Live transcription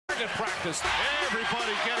at practice.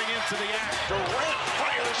 Everybody getting into the act. Durant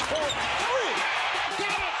fires for three.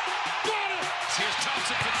 Got it! Got it! Here's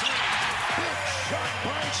Thompson for three. Big shot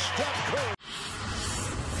by Steph Curry.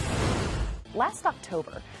 Last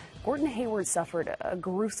October, Gordon Hayward suffered a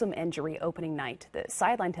gruesome injury opening night that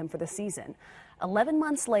sidelined him for the season. 11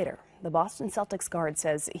 months later, the Boston Celtics guard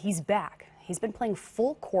says he's back. He's been playing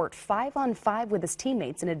full court 5-on-5 with his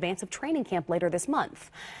teammates in advance of training camp later this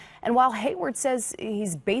month. And while Hayward says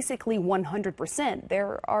he's basically 100%,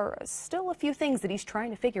 there are still a few things that he's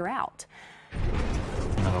trying to figure out.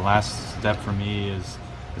 You know, the last step for me is,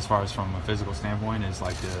 as far as from a physical standpoint, is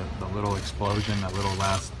like the little explosion, that little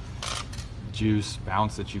last juice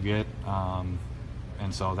bounce that you get.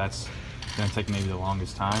 And so that's going to take maybe the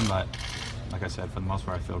longest time, but like I said, for the most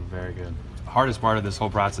part, I feel very good. The hardest part of this whole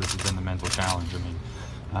process has been the mental challenge. I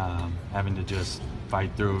mean, having to just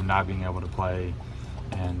fight through not being able to play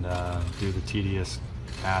and do the tedious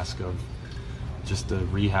task of just the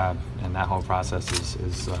rehab, and that whole process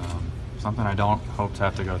is something I don't hope to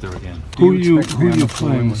have to go through again. Who you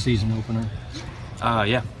playing the season opener?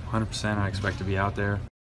 Yeah, 100%. I expect to be out there.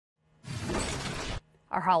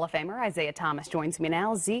 Our Hall of Famer, Isaiah Thomas, joins me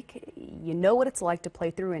now. Zeke, you know what it's like to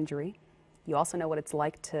play through injury. You also know what it's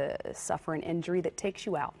like to suffer an injury that takes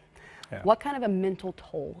you out. Yeah. What kind of a mental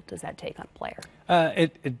toll does that take on a player?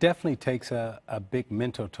 It definitely takes a big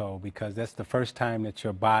mental toll, because that's the first time that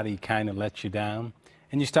your body kind of lets you down.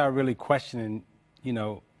 And you start really questioning, you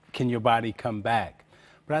know, can your body come back?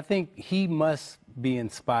 But I think he must be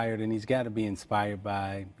inspired, and he's got to be inspired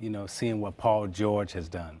by, you know, seeing what Paul George has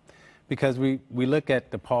done. Because we look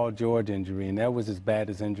at the Paul George injury, and that was as bad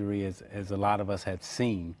as injury as a lot of us had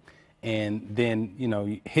seen. And then, you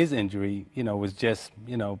know, his injury, you know, was just,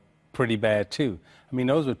 you know, pretty bad too. I mean,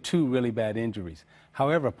 those were two really bad injuries.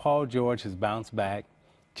 However, Paul George has bounced back,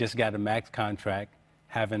 just got a max contract,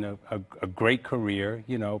 having a great career,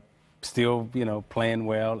 you know, still, you know, playing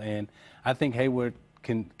well. And I think Hayward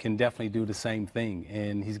can definitely do the same thing,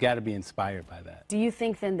 and he's got to be inspired by that. Do you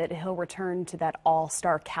think then that he'll return to that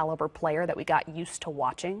all-star caliber player that we got used to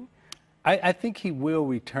watching? I think he will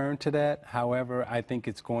return to that. However, I think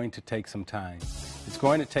it's going to take some time. It's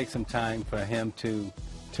going to take some time for him to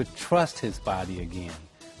trust his body again,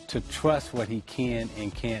 to trust what he can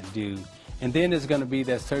and can't do. And then there's going to be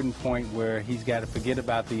that certain point where he's got to forget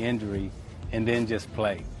about the injury and then just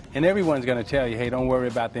play. And everyone's going to tell you, hey, don't worry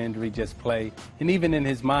about the injury, just play. And even in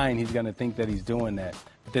his mind, he's going to think that he's doing that.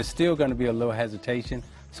 But there's still going to be a little hesitation.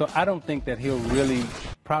 So I don't think that he'll really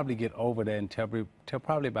probably get over that until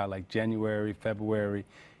probably about like January, February,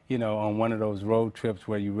 you know, on one of those road trips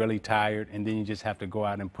where you're really tired, and then you just have to go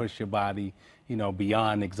out and push your body, you know,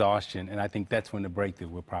 beyond exhaustion. And I think that's when the breakthrough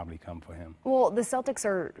will probably come for him. Well, the Celtics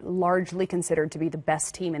are largely considered to be the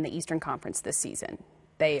best team in the Eastern Conference this season.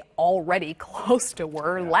 They already close to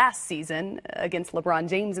were last season against LeBron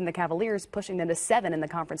James and the Cavaliers, pushing them to 7 in the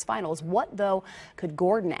conference finals. What, though, could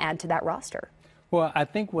Gordon add to that roster? Well, I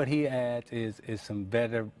think what he adds is some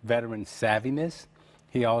veteran savviness.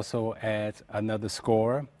 He also adds another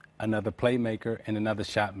scorer, another playmaker, and another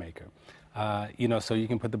shot maker. You know, so you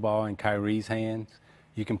can put the ball in Kyrie's hands.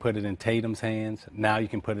 You can put it in Tatum's hands. Now you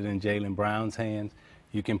can put it in Jaylen Brown's hands.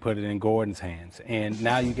 You can put it in Gordon's hands. And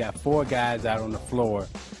now you got 4 guys out on the floor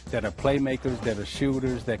that are playmakers, that are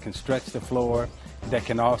shooters, that can stretch the floor, that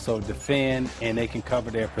can also defend, and they can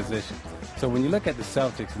cover their position. So when you look at the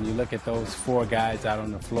Celtics and you look at those 4 guys out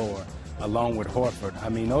on the floor, along with Horford, I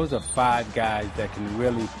mean, those are 5 guys that can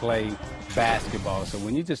really play basketball. So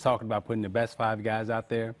when you're just talking about putting the best 5 guys out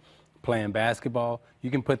there playing basketball,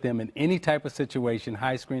 you can put them in any type of situation,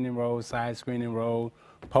 high screen and roll, side screen and roll,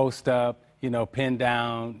 post up, you know, pin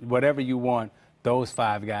down, whatever you want, those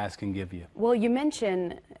 5 guys can give you. Well, you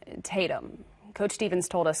mentioned Tatum. Coach Stevens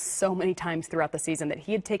told us so many times throughout the season that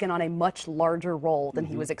he had taken on a much larger role than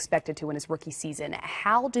he was expected to in his rookie season.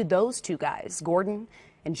 How do those 2 guys, Gordon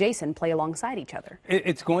and Jayson, play alongside each other?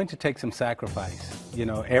 It's going to take some sacrifice. You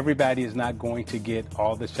know, everybody is not going to get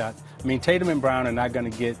all the shots. I mean, Tatum and Brown are not going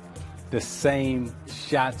to get the same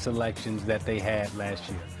shot selections that they had last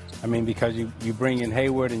year. I mean, because you bring in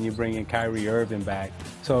Hayward and you bring in Kyrie Irving back.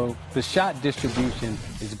 So the shot distribution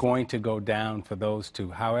is going to go down for those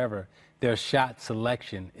 2. However, their shot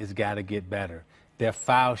selection has got to get better. Their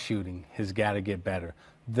foul shooting has got to get better.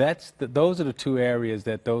 Those are the 2 areas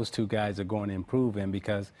that those 2 guys are going to improve in,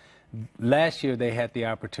 because last year they had the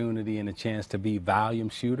opportunity and a chance to be volume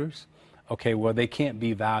shooters. Okay, well, they can't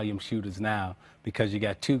be volume shooters now because you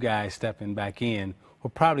got 2 guys stepping back in. We're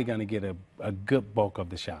probably going to get a good bulk of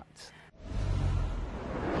the shots.